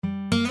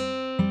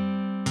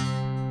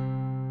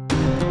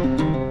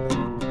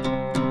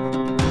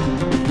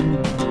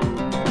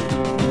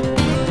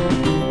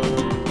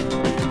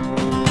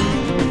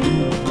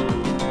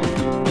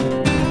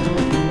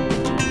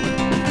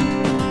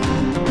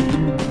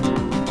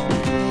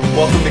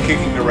welcome to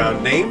Kicking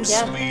Around Names.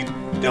 Yeah.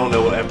 We don't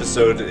know what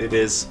episode it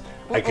is.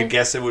 I could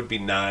guess it would be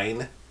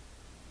 9,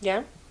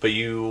 Yeah. but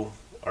you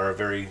are a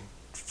very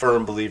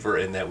firm believer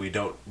in that we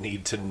don't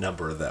need to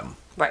number them.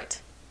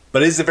 Right.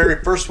 But it's the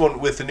very first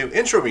one with the new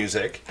intro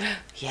music,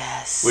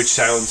 Yes. which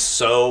sounds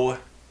so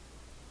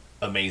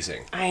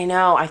amazing. I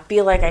know. I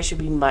feel like I should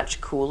be much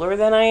cooler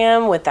than I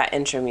am with that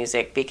intro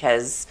music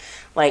because,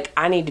 like,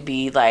 I need to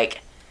be,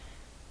 like,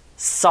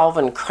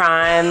 solving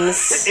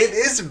crimes. It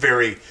is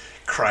very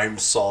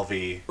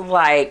crime-solvy.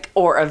 Like,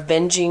 or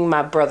avenging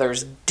my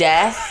brother's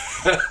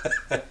death.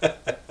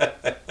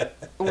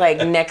 Like,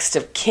 next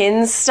of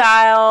kin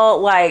style.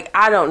 Like,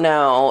 I don't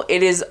know.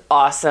 It is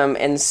awesome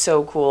and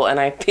so cool, and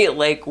I feel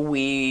like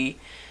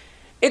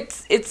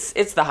it's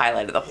the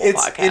highlight of the whole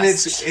podcast. And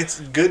it's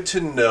good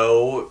to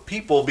know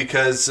people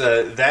because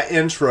that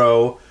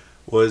intro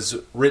was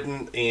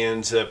written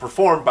and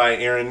performed by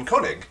Aaron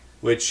Koenig,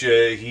 which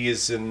he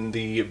is in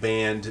the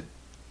band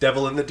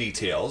Devil in the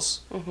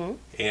Details,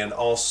 and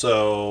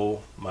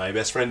also my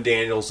best friend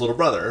Daniel's little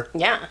brother.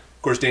 Yeah.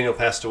 Of course, Daniel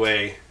passed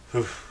away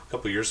a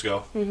couple years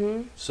ago,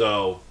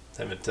 so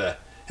haven't got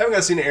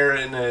to see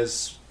Aaron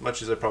as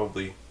much as I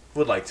probably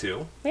would like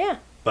to. Yeah.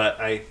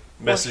 But I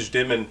messaged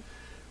him and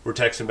we're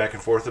texting back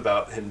and forth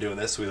about him doing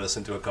this. We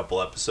listened to a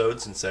couple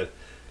episodes and said,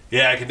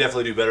 yeah, I can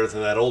definitely do better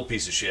than that old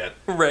piece of shit.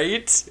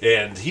 Right.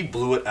 And he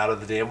blew it out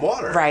of the damn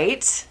water.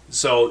 Right.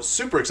 So,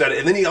 super excited.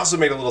 And then he also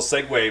made a little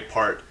segue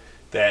part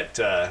that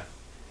I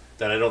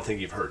don't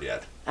think you've heard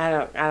yet. I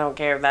don't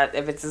care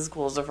if it's as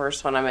cool as the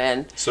first one I'm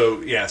in.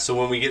 So, yeah, so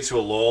when we get to a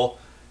lull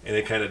and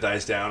it kind of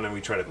dies down and we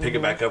try to pick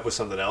it back up with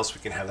something else,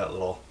 we can have that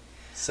little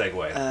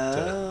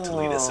segue to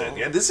lead us in.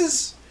 Yeah, this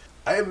is...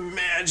 I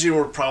imagine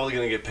we're probably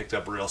going to get picked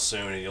up real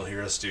soon, and you'll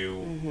hear us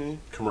do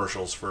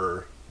commercials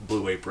for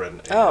Blue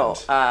Apron. And,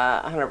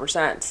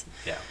 100%.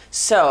 Yeah.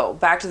 So,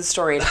 back to the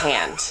story at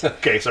hand.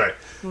 Okay, sorry.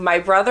 My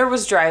brother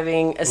was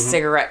driving a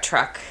cigarette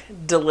truck,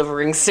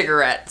 delivering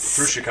cigarettes.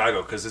 Through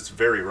Chicago, because it's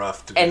very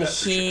rough to do And that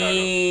through Chicago.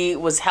 he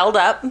was held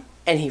up,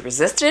 and he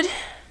resisted,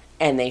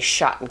 and they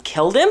shot and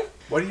killed him.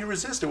 Why do you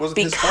resist? It wasn't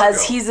his Because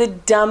cargo. he's a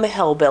dumb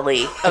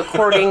hillbilly,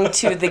 according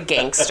to the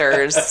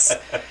gangsters.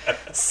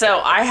 So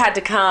I had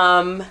to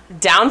come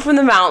down from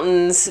the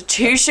mountains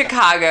to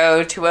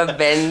Chicago to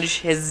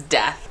avenge his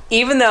death.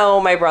 Even though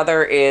my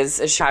brother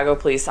is a Chicago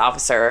police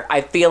officer,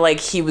 I feel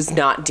like he was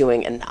not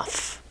doing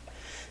enough.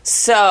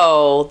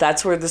 So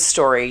that's where the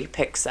story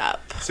picks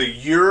up. So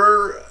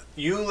you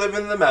live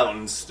in the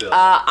mountains still.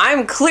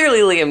 I'm clearly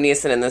Liam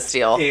Neeson in this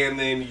deal. And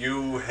then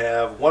you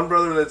have one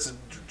brother that's a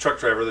truck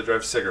driver that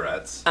drives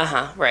cigarettes.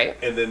 Right.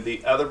 And then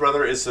the other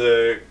brother is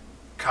a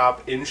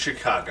cop in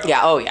Chicago. Yeah,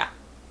 oh yeah.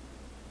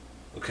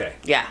 Okay.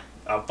 Yeah.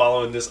 I'm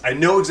following this. I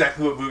know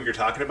exactly what movie you're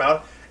talking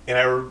about.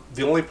 And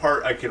the only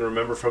part I can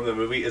remember from the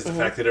movie is the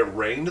fact that it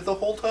rained the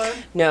whole time.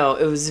 No,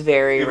 it was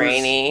very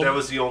rainy. That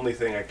was the only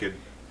thing I could...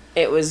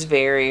 It was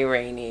very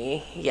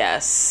rainy.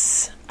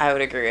 Yes, I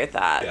would agree with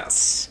that. Yeah.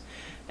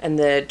 And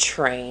the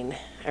train.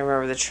 I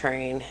remember the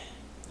train.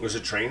 Was a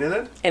train in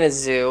it? In a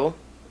zoo.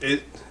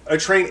 A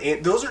train,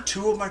 and those are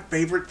two of my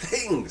favorite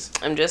things.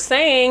 I'm just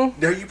saying.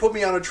 Now, you put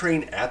me on a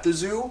train at the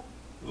zoo,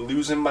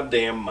 losing my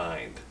damn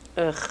mind.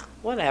 Ugh,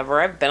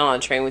 whatever. I've been on a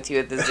train with you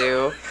at the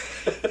zoo.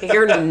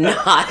 You're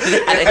not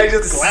that I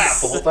just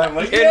laugh the whole time.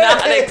 Like, you're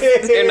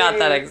not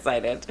that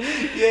excited.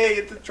 Yay,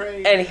 it's a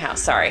train. Anyhow,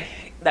 sorry.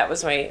 That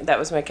was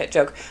my cut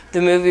joke.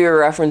 The movie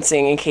we're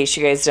referencing, in case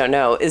you guys don't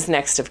know, is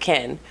Next of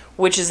Kin,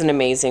 which is an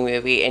amazing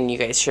movie, and you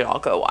guys should all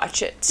go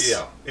watch it.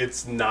 Yeah,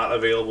 it's not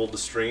available to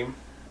stream.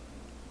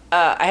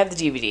 I have the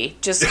DVD.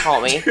 Just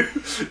call me.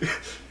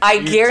 I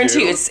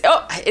guarantee you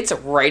it's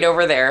right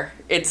over there.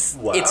 It's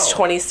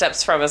 20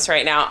 steps from us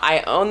right now.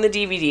 I own the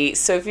DVD,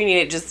 so if you need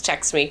it, just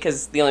text me,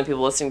 because the only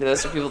people listening to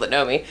this are people that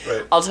know me.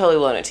 Right. I'll totally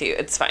loan it to you.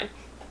 It's fine.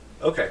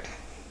 Okay.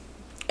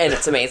 And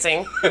it's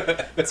amazing.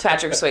 It's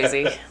Patrick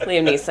Swayze,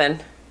 Liam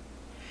Neeson.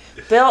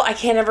 Bill, I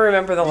can't ever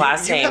remember the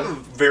last name. You have a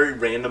very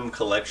random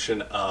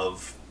collection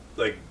of,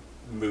 like,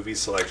 movie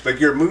selection. Like,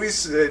 your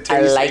movies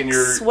taste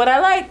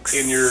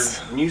and your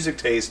music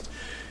taste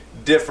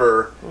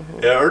differ,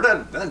 or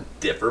not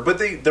differ, but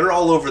they're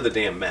all over the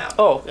damn map.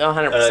 Oh,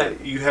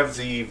 100%. You have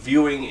the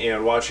viewing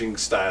and watching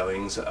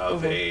stylings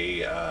of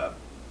a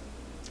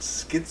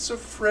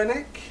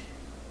schizophrenic.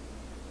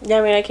 Yeah,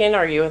 I mean, I can't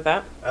argue with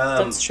that.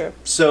 That's true.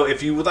 So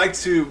if you would like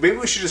to, maybe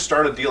we should just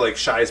start a deal like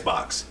Shy's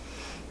Box.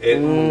 Wait a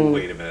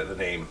minute, the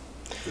name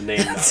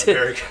not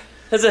very.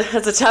 That's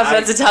a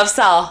tough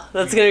sell.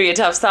 That's going to be a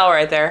tough sell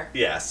right there.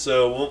 Yeah,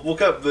 so we'll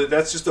cut.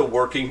 That's just a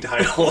working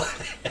title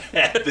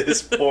at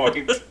this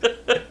point.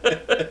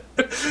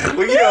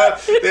 Well, you know,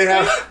 they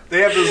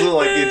have those little,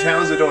 like, in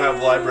towns that don't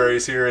have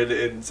libraries here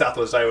in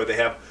Southwest Iowa, they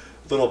have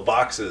little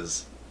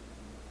boxes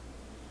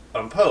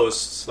on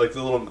posts, like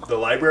the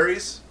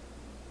libraries.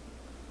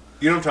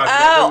 You know what I'm talking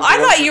about? Oh, I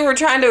thought you were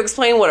trying to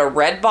explain what a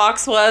red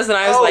box was, and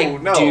I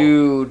was no.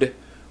 Dude,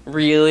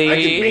 really?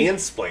 I can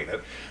mansplain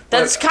it.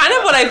 That's kind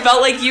of what I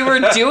felt like you were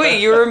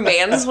doing. You were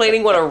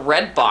mansplaining what a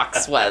red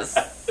box was.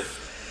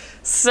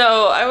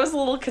 So I was a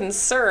little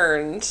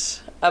concerned.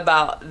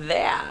 about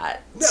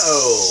that.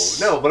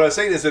 No. What I was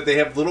saying is that they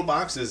have little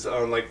boxes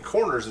on like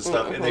corners and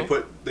stuff, and they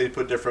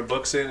put different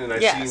books in. And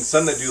I've seen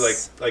some that do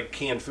like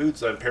canned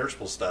foods on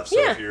perishable stuff. So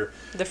if you're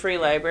the free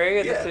library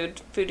or the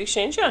food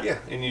exchange, yeah,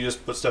 and you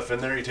just put stuff in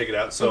there, you take it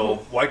out. So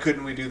why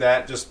couldn't we do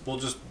that? We'll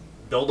just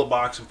build a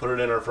box and put it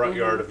in our front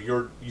yard of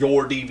your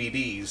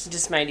DVDs.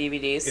 Just my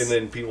DVDs. And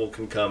then people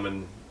can come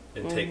and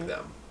take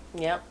them.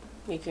 Yep.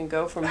 You can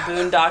go from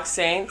Boondock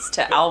Saints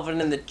to Alvin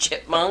and the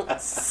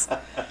Chipmunks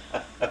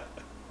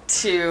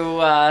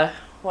to,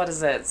 what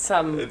is it?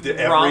 Some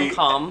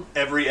rom-com.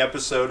 Every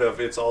episode of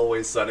It's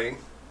Always Sunny.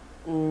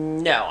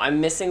 No,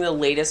 I'm missing the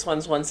latest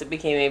ones once it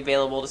became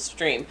available to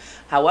stream.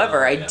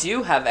 However, I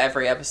do have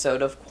every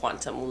episode of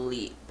Quantum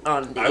Leap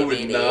on DVD. I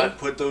would not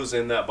put those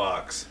in that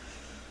box.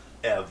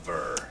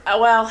 Ever.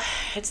 Well,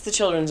 it's the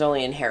children's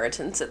only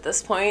inheritance at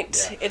this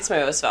point. Yeah. It's my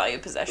most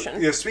valued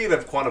possession. Yeah, speaking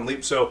of Quantum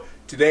Leap, so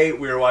today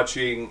we were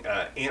watching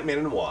Ant-Man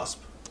and the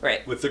Wasp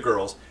with the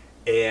girls,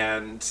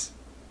 and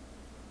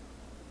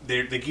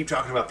they keep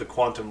talking about the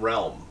quantum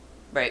realm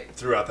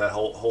throughout that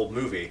whole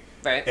movie.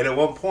 Right. And at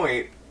one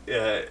point,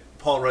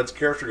 Paul Rudd's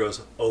character goes,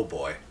 "Oh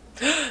boy."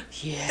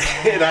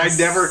 Yeah. And I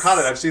never caught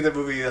it. I've seen that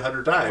movie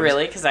 100 times.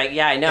 Really? Because I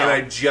know. And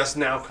I just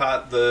now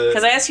caught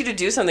Because I asked you to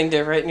do something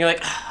different, and you're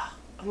like,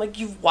 I'm like,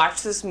 you've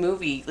watched this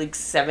movie like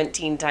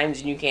 17 times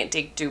and you can't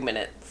take 2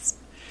 minutes.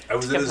 I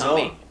was in the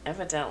zone.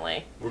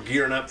 Evidently. We're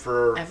gearing up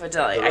for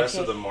the rest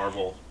of the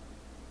Marvel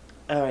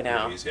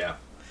movies. Yeah.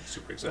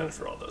 Super excited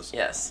for all those.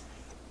 Yes.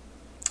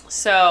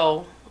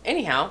 So,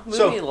 anyhow, movie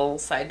a little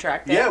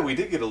sidetracked there. Yeah, we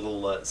did get a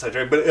little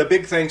sidetracked. But a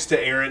big thanks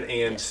to Aaron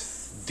and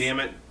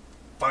damn it,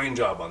 fine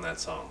job on that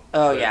song.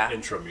 Oh, yeah.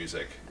 Intro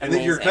music. And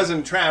then your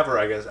cousin Trav, or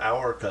I guess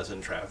our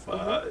cousin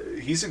Trav,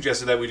 he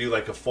suggested that we do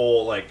like a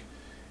full like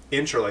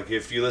intro. Like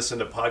if you listen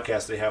to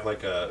podcasts, they have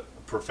like a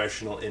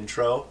professional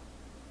intro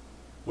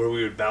where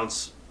we would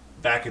bounce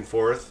back and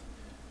forth.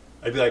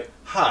 I'd be like,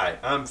 "Hi,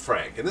 I'm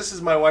Frank, and this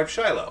is my wife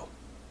Shiloh."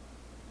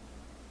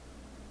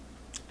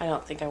 I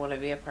don't think I want to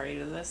be a party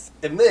to this.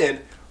 And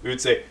then we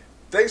would say,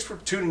 "Thanks for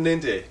tuning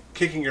in to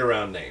Kicking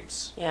Around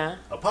Names." Yeah.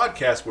 A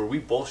podcast where we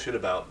bullshit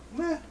about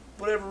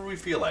whatever we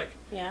feel like.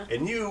 Yeah.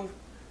 And you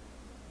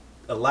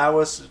allow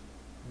us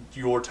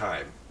your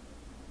time.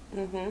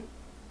 Mm-hmm.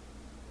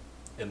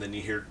 And then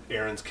you hear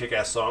Aaron's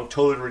kick-ass song,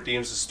 totally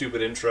redeems the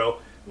stupid intro,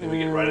 and we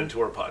get right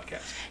into our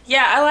podcast.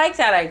 Yeah, I like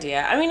that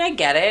idea. I mean, I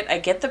get it. I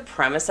get the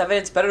premise of it.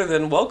 It's better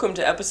than welcome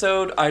to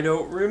episode I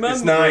don't remember.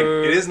 It's 9.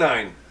 It is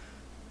 9.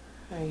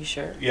 Are you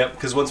sure? Yep,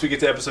 because once we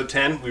get to episode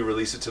 10, we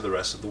release it to the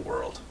rest of the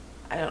world.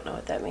 I don't know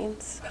what that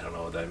means. I don't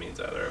know what that means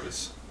either.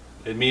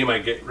 It me and my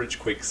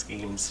get-rich-quick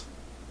schemes.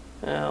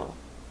 Oh.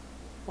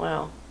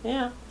 Well,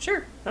 yeah,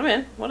 sure. I'm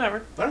in.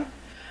 Whatever. All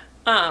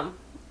right.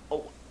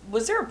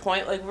 Was there a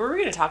point, like, were we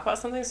going to talk about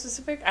something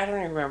specific? I don't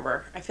even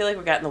remember. I feel like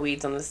we got in the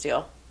weeds on this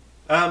deal.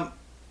 Well,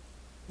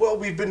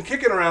 we've been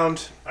kicking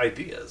around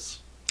ideas.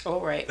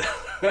 Oh, right.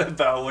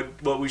 About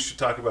what we should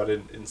talk about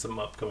in some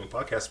upcoming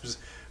podcasts. Because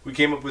we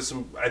came up with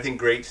some, I think,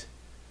 great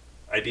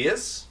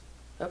ideas.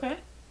 Okay.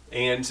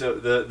 And so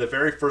the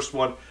very first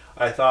one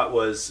I thought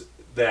was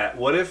that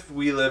what if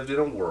we lived in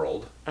a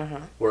world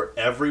where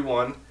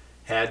everyone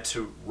had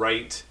to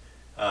write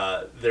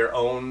their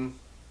own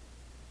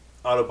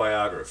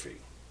autobiography.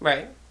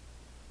 Right.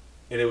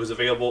 And it was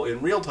available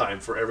in real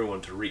time for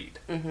everyone to read.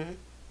 Mm-hmm.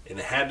 And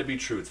it had to be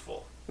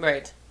truthful.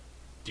 Right.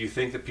 Do you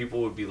think that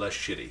people would be less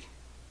shitty?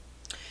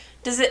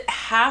 Does it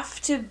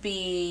have to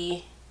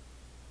be...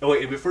 Oh,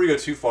 wait, before you go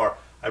too far,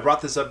 I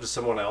brought this up to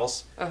someone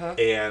else,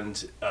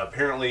 and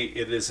apparently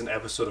it is an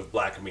episode of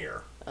Black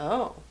Mirror.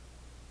 Oh.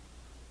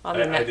 On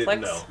the Netflix? I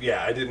didn't know.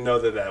 Yeah, I didn't know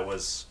that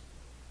was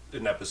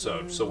an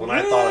episode. So when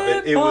I thought of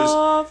it, it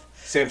was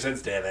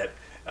Samson's Damn It.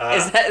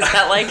 Is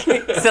that like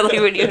silly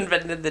when you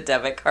invented the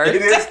debit card?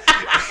 It is.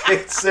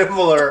 It's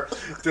similar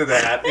to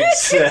that,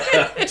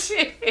 except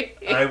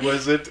I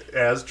wasn't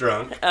as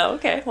drunk. Oh,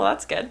 okay. Well,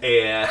 that's good.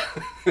 And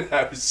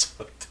I was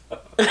so dumb.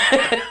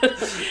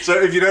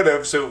 So if you don't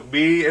know, so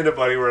me and a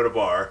buddy were at a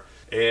bar,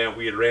 and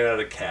we had ran out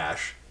of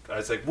cash. I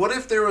was like, what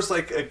if there was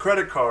like a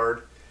credit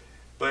card,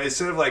 but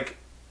instead of like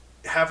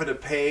having to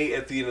pay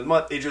at the end of the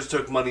month, they just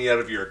took money out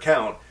of your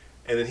account?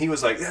 And then he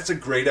was like, that's a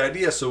great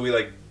idea. So we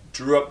like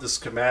drew up the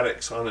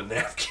schematics on a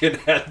napkin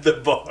at the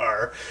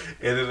bar,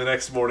 and then the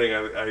next morning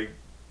I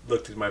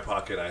looked in my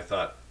pocket and I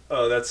thought,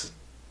 oh, that's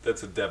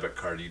a debit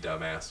card, you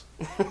dumbass.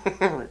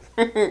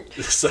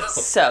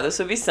 So this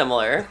would be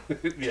similar.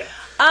 Yeah.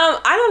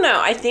 I don't know.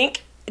 I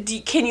think,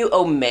 can you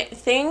omit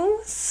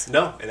things?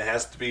 No, and it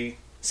has to be.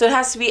 So it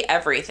has to be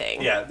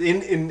everything. Yeah.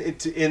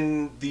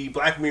 In the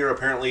Black Mirror,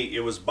 apparently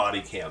it was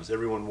body cams.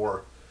 Everyone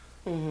wore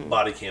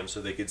body cams so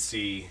they could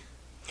see.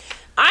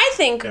 I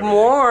think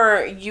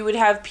everything. You would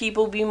have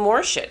people be more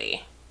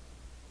shitty.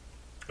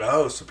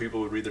 Oh, so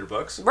people would read their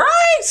books?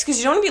 Right, because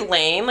you don't want to be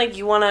lame. Like,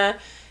 you want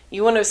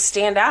to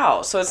stand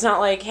out. So it's not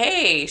like,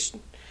 hey,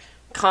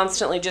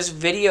 constantly just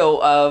video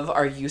of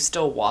 "Are you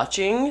still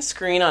watching?"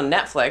 screen on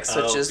Netflix,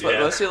 which is what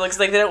most people, like,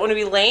 they don't want to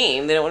be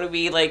lame. They don't want to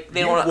be like,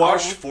 they don't want to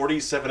watched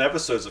 47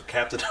 episodes of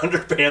Captain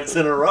Underpants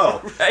in a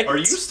row. Right. Are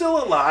you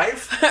still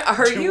alive?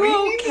 Are Do you we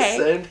okay? need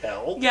to send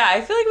help? Yeah,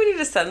 I feel like we need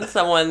to send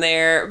someone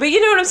there. But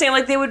you know what I'm saying?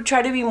 Like, they would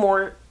try to be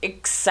more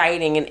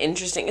exciting and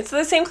interesting. It's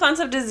the same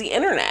concept as the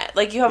internet.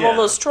 Like, you have all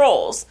those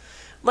trolls.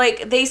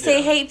 Like, they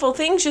say hateful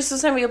things just so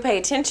somebody will pay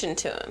attention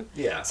to them.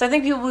 Yeah. So I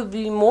think people would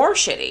be more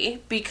shitty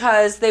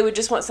because they would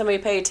just want somebody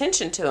to pay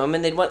attention to them,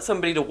 and they'd want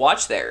somebody to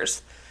watch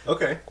theirs.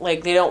 Okay.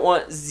 Like, they don't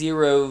want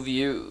 0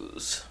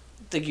 views.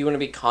 Like, you want to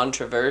be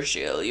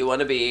controversial. You want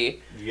to be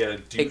You gotta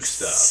do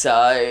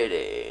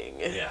exciting.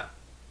 stuff. Yeah.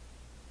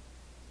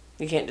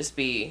 You can't just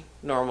be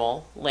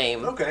normal,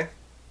 lame. Okay.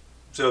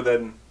 So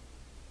then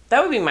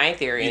That would be my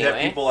theory, you'd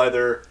anyway. have people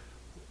either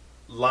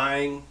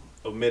lying,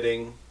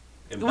 omitting,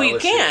 embellishing. Well, you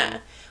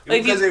can't.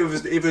 Like, Because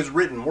if it was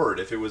written word,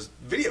 if it was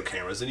video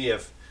cameras, then you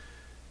have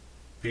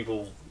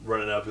people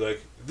running up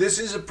like, this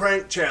is a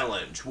prank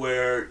challenge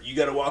where you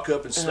got to walk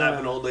up and slap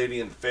an old lady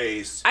in the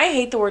face. I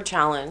hate the word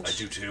challenge. I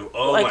do too.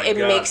 Oh Like, my it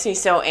God. makes me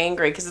so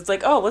angry because it's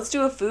like, oh, let's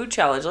do a food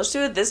challenge. Let's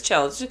do this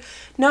challenge.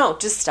 No,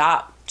 just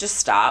stop. Just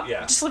stop.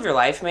 Yeah. Just live your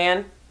life,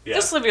 man. Yeah.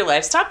 Just live your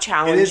life. Stop And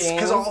challenging. it's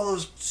because all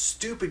those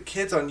stupid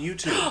kids on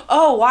YouTube.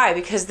 Oh, why?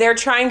 Because they're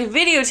trying to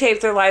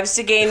videotape their lives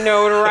to gain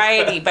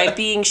notoriety by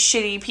being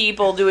shitty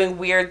people doing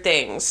weird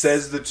things.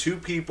 Says the 2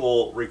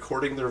 people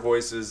recording their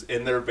voices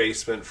in their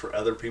basement for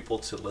other people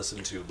to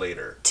listen to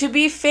later. To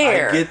be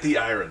fair, I get the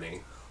irony.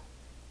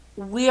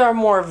 we are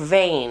more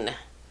vain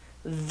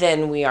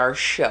than we are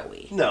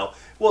showy. No.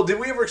 Well, did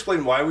we ever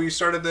explain why we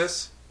started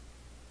this?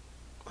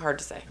 Hard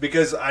to say.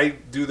 Because I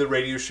do the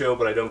radio show,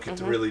 but I don't get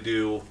Mm-hmm. to really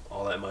do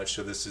all that much,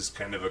 so this is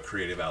kind of a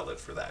creative outlet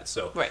for that.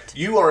 So Right.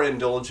 you are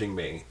indulging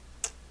me,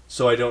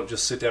 so I don't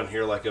just sit down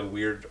here like a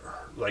weird,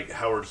 like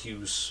Howard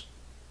Hughes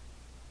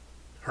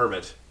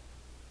hermit.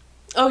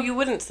 Oh, you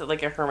wouldn't sit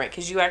like a hermit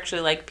because you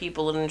actually like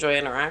people and enjoy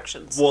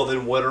interactions. Well,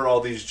 then what are all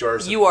these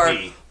jars You of are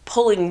pee?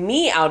 pulling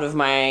me out of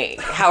my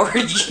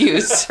Howard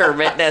Hughes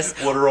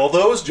hermitness, What are all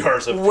those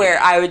jars of where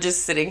I was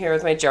just sitting here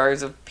with my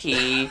jars of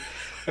pee,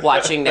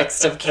 watching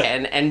Next of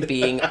Kin, and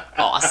being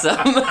awesome.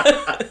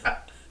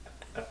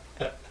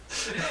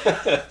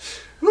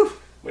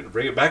 Way to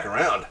bring it back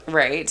around.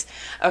 Right.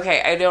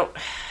 Okay, I don't...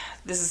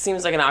 This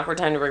seems like an awkward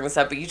time to bring this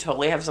up, but you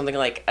totally have something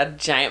like a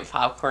giant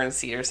popcorn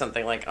seed or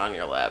something like on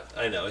your lip.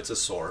 I know, it's a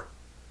sore.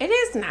 It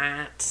is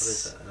not. What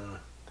is that? I don't know.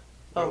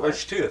 Oh,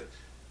 Which tooth?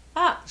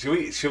 Ah,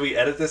 Should we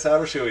edit this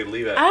out or should we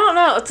leave it? I don't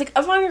know. It's like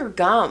up on your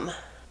gum.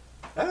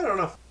 I don't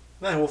know.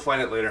 Nah, we'll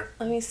find it later.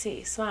 Let me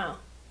see. Smile.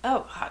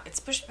 Oh, God. It's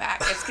pushed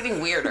back. It's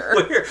getting weirder.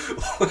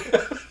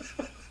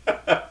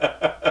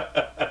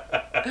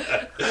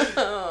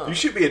 You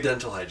should be a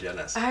dental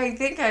hygienist. I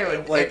think I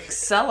would Like-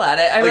 excel at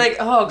it. I'm like,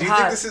 oh, do you think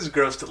God. this is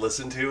gross to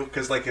listen to?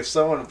 Because, like, if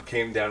someone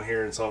came down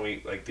here and saw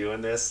me, like,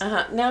 doing this,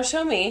 Now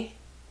show me.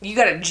 You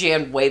got it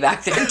jammed way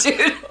back there,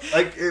 dude.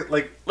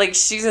 like,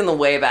 She's in the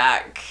way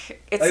back.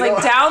 It's I like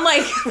know. down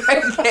like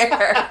right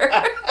there.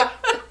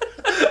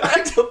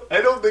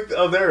 I don't think,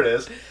 oh, there it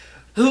is.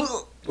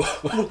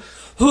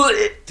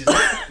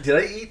 Did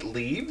I eat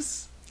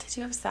leaves? Did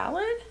you have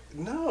salad?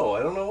 No,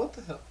 I don't know what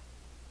the hell.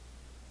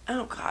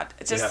 Oh, God.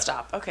 Just Yeah.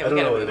 stop. Okay, I we don't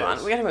gotta know what move it on.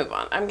 is. We gotta move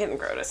on. I'm getting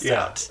grossed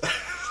Yeah. out.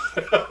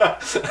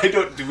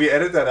 Do we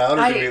edit that out?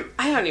 Or I do we, don't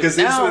even Because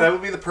know. that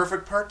would be the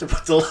perfect part to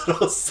put the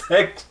little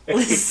segue.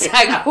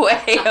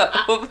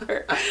 Segue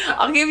over.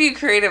 I'll give you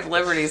creative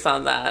liberties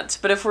on that.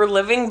 But if we're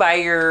living by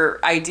your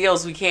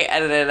ideals, we can't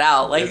edit it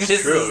out. Like, It's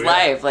this true, is yeah.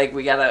 life. Like,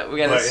 we gotta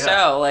Right, yeah.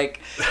 show.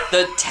 Like,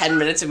 the 10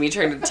 minutes of me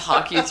trying to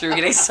talk you through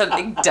getting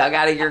something dug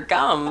out of your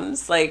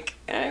gums. Like,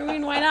 I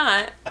mean, why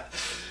not?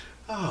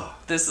 Oh,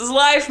 This is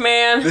life,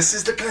 man. this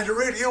is the kind of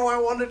radio I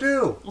want to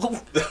do.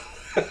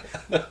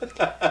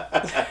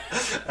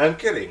 I'm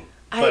kidding.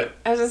 But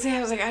I was gonna say,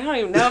 I was like, I don't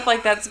even know if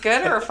like that's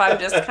good or if I'm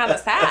just kind of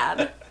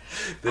sad.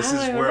 this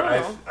I is don't where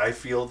know. I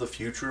feel the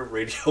future of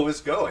radio is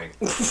going.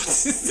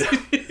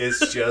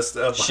 It's just a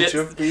bunch Shit-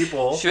 of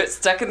people. Shit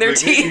stuck in their Like,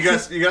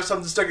 teeth. you got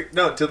something stuck.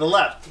 No, to the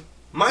left.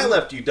 My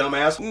left, you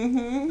dumbass.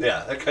 Mm-hmm.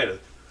 Yeah, that kind of.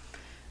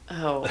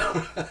 Oh,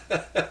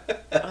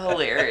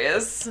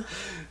 hilarious.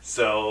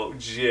 So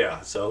yeah.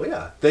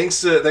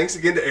 Thanks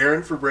again to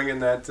Aaron for bringing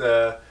that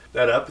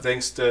up.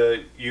 Thanks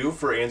to you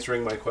for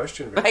answering my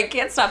question. I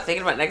can't stop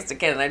thinking about Next to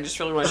Kin, and I just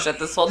really want to shut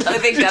this whole other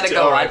thing down and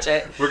go All right. watch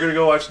it. We're gonna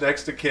go watch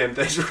Next to Kin.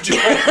 Thanks for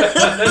joining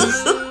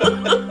us.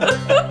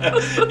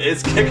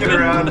 It's Kicking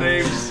Around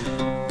Names.